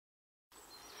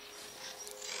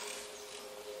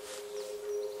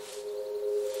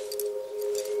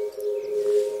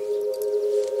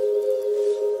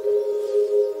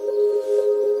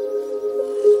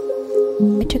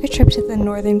took a trip to the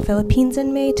northern Philippines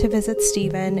in May to visit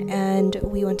Steven, and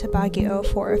we went to Baguio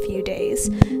for a few days.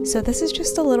 So this is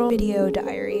just a little video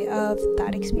diary of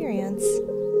that experience.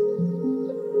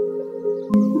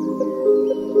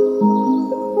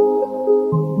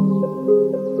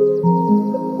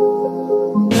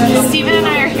 Steven and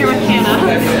I are here with Hannah,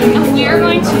 and we are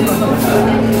going to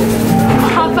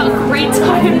have a great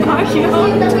time in Baguio.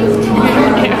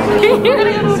 You're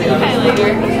gonna go to the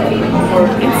later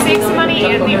and save some money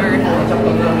and the earth.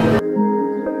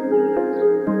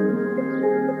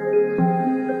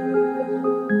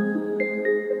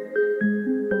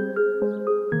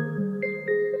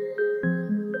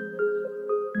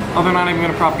 Oh, they're not even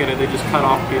gonna propagate it, they just cut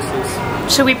off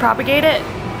pieces. Should we propagate it?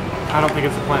 I don't think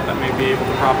it's a plant that may be able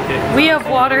to propagate. We have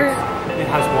water. It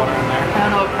has water in there. I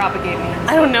don't know what propagate means.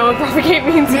 I don't know what propagate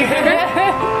means either.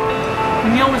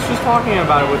 Neil was just talking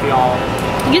about it with y'all.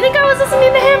 You think I was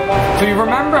listening to him? Do you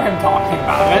remember him talking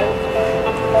about it?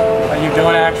 You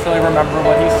don't actually remember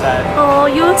what he said. Oh,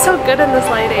 you look so good in this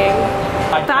lighting.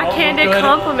 Backhanded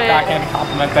compliment. Backhanded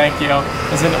compliment, thank you.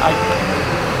 Isn't I?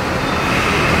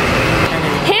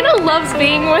 Hannah loves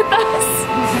being with us.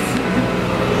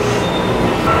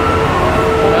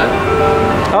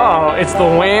 Oh, it's the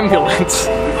ambulance.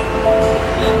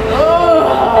 Oh,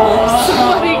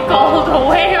 somebody called a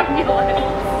ambulance.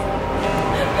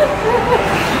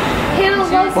 Hannah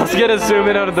loves Let's get a zoom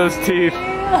in on those teeth.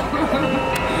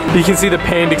 You can see the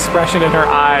pained expression in her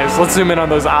eyes. Let's zoom in on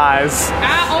those eyes.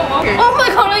 Oh my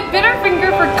god, I bit her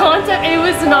finger for content and it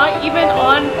was not even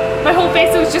on my whole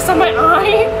face, it was just on my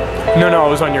eye. No, it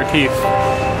was on your teeth.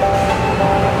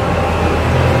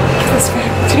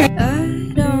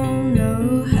 I don't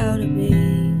know how to be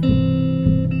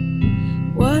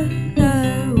what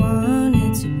I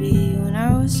wanted to be when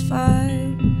I was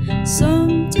 5.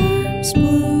 Sometimes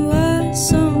blue eyes,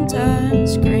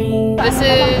 sometimes green. This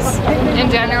is, in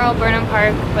general, Burnham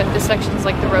Park, but this section's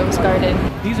like the Rose Garden.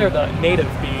 These are the native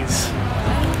bees.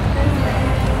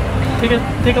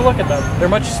 Take a look at them. They're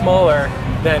much smaller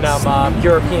than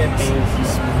European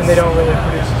bees, and they don't really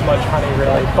produce as much honey,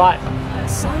 really, but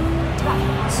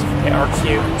they are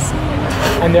cute.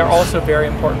 And they're also very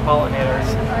important pollinators.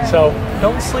 So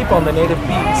don't sleep on the native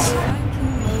bees.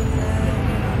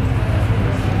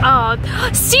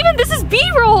 Steven, this is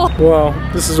B-roll! Whoa,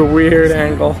 this is a weird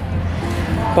angle.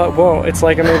 But whoa, it's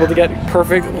like I'm able to get a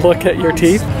perfect look at your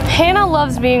teeth. Hannah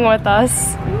loves being with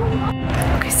us.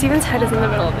 Okay, Steven's head is in the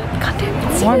middle of it. God damn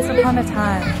it. Once upon a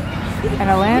time, in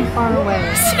a land far away,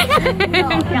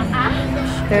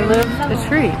 there lived a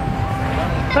tree.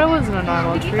 But it wasn't a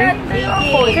normal tree.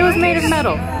 It was made of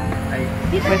metal,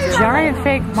 with giant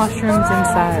fake mushrooms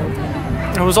inside.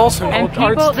 It was also an And old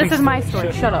arts people, this is my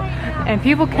story, shut up. And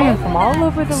people came from all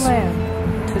over the land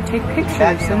to take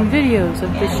pictures and videos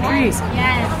of this tree.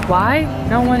 Why?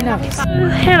 No one knows.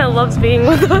 Hannah loves being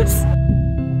with us.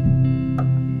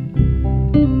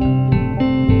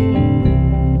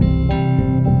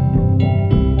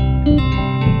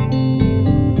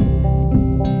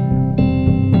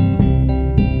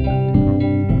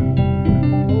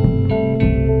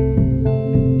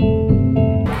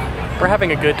 We're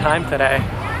having a good time today.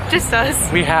 Just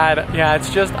us. We had, yeah, it's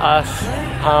just us.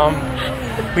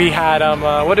 We had,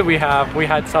 what did we have? We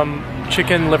had some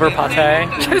chicken liver pate.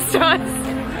 Just us.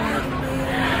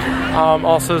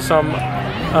 Also some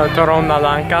turon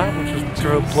nalanca, which was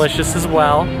delicious as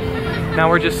well. Now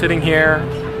we're just sitting here,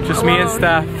 just me and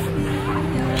Steph,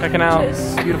 checking out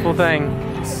this beautiful thing.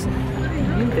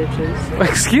 You bitches.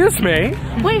 Excuse me?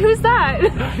 Wait, who's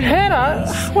that?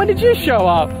 Hannah, when did you show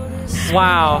up?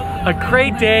 Wow, a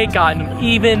great day gotten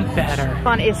even better.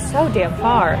 Fun is so damn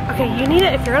far. Okay, you need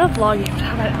it, if you're gonna vlog, you have to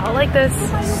have it out like this.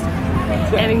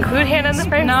 And include Hannah in the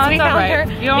frame since we found her.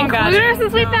 You don't got include her it.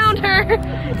 since we found her.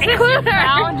 Include her.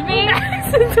 Found me?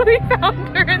 Since we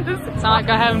found her in this. It's not like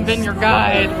I haven't been your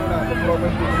guide. Look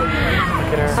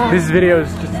at her. This video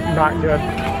is just not good.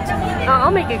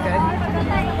 I'll make it good.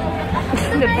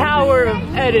 The power of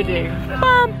editing.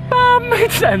 Bum, bum.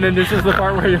 And then this is the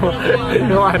part where you'll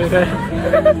edit it.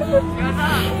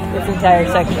 This entire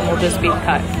section will just be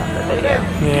cut from the video.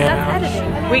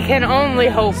 Yeah. We can only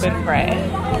hope and pray.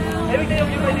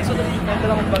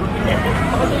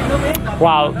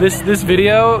 Wow, these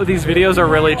videos are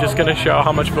really just gonna show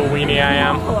how much of a weenie I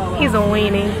am. He's a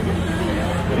weenie.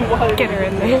 Get her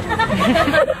in there.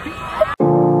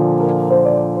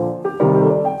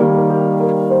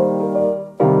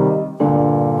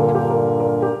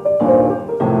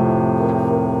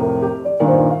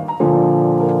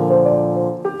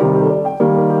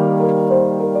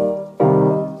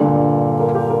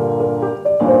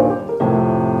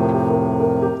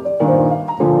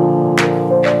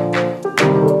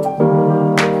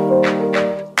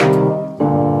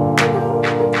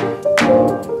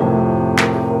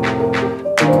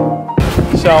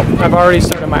 I've already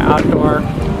started my outdoor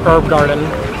herb garden.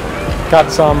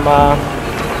 Got some,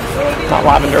 not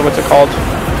lavender, what's it called?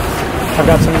 I've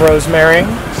got some rosemary,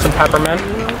 some peppermint,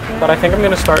 but I think I'm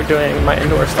going to start doing my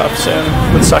indoor stuff soon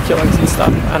with succulents and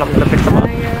stuff, and I'm going to pick them up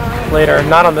later.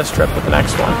 Not on this trip, but the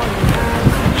next one.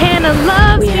 Hannah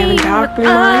loves being with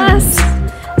us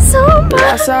so much.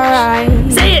 That's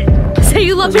alright. Say it. Say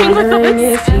you love being with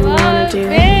us. If you wanna do,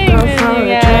 go for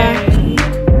a drive.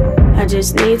 I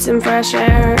just need some fresh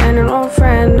air and an old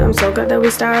friend. I'm so glad that we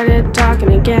started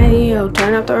talking again. Yo,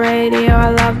 turn up the radio,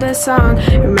 I love this song.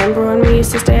 Remember when we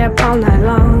used to stay up all night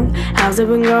long? How's it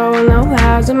been going? Oh,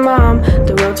 how's it, mom?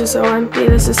 The roads are so empty,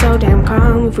 this is so damn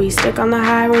calm. If we stick on the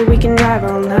highway, we can drive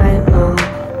all night long.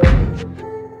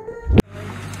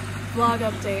 Vlog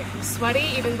update. I'm sweaty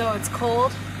even though it's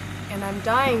cold, and I'm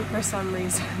dying for some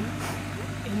reason.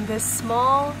 In this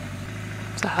small...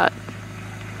 It's a hut.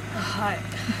 A hut.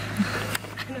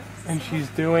 And she's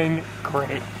doing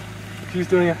great. She's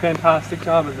doing a fantastic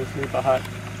job in this Nipa hut.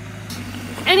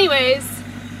 Anyways,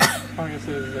 I guess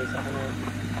it is this. I don't know.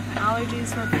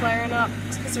 allergies were flaring up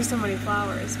because there's so many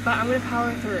flowers, but I'm gonna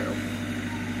power through.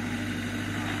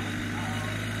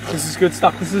 This is good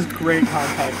stuff. This is great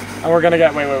content. And we're gonna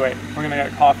get, wait. We're gonna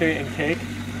get coffee and cake.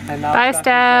 And now Bye,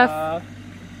 Steph.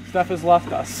 Steph has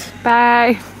left us.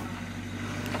 Bye.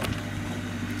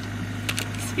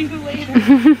 See you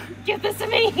later. Give this to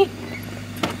me.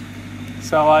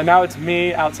 So now it's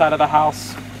me outside of the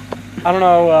house. I don't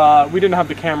know, we didn't have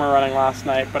the camera running last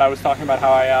night, but I was talking about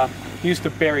how I used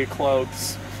to bury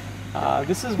clothes.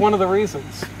 This is one of the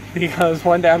reasons, because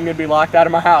one day I'm going to be locked out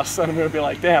of my house and I'm going to be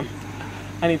like, damn,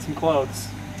 I need some clothes.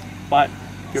 But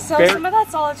some of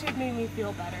that solitude made me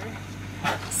feel better.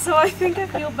 So I think I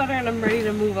feel better and I'm ready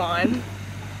to move on.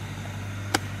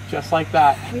 Just like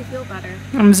that. We feel better.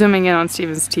 I'm zooming in on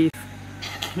Steven's teeth.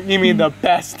 You mean the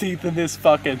best teeth in this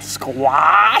fucking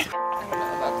squad?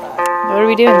 What are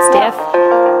we doing, Steph?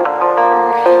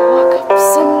 Look up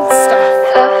some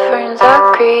stuff. The friends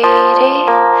are greedy,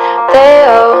 they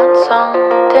all want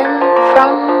something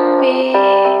from me.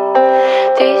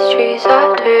 These trees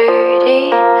are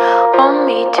dirty, want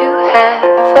me to have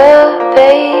a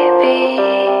baby.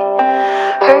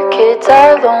 Her kids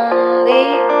are lonely,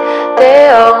 they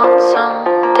all want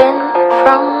something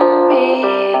from me.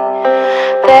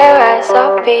 Their eyes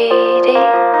are beady,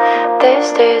 their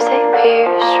stares they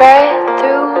pierce right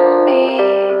through me.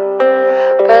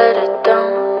 But I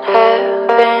don't have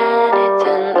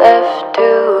anything left to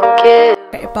give.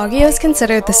 Baguio is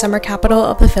considered the summer capital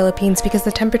of the Philippines because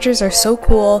the temperatures are so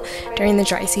cool during the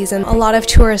dry season. A lot of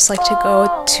tourists like to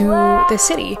go to the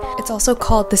city. It's also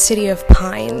called the City of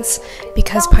Pines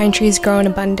because pine trees grow in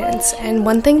abundance. And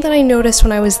one thing that I noticed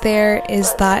when I was there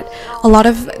is that a lot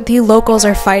of the locals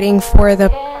are fighting for the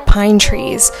pine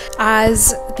trees.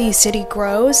 As the city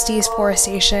grows,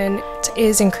 deforestation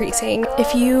is increasing.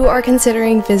 If you are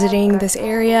considering visiting this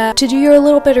area, to do your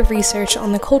little bit of research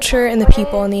on the culture and the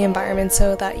people and the environment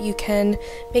so that you can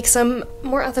make some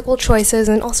more ethical choices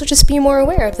and also just be more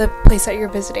aware of the place that you're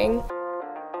visiting.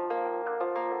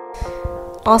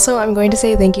 Also, I'm going to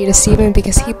say thank you to Steven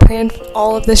because he planned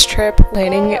all of this trip.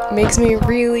 Planning makes me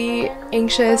really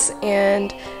anxious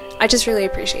and I just really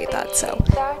appreciate that, so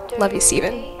love you,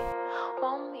 Steven.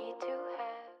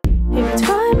 If it's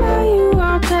fine by you,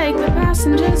 I'll take the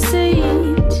passenger seat.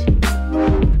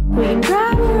 We can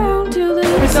drive around till the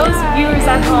For those viewers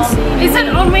at home, is it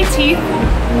on my teeth?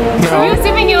 No. Are you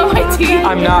zooming in on my teeth?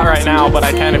 I'm not right now, but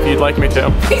I can if you'd like me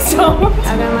to. Please don't.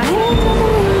 I got my hands on the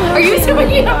wheel. Are you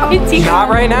zooming in on my teeth? Not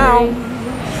right now.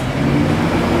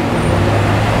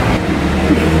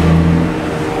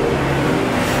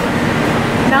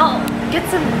 Now, get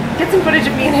some footage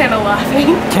of me and Hannah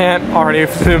laughing. Can't, already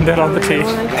zoomed in on the teeth.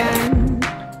 Again.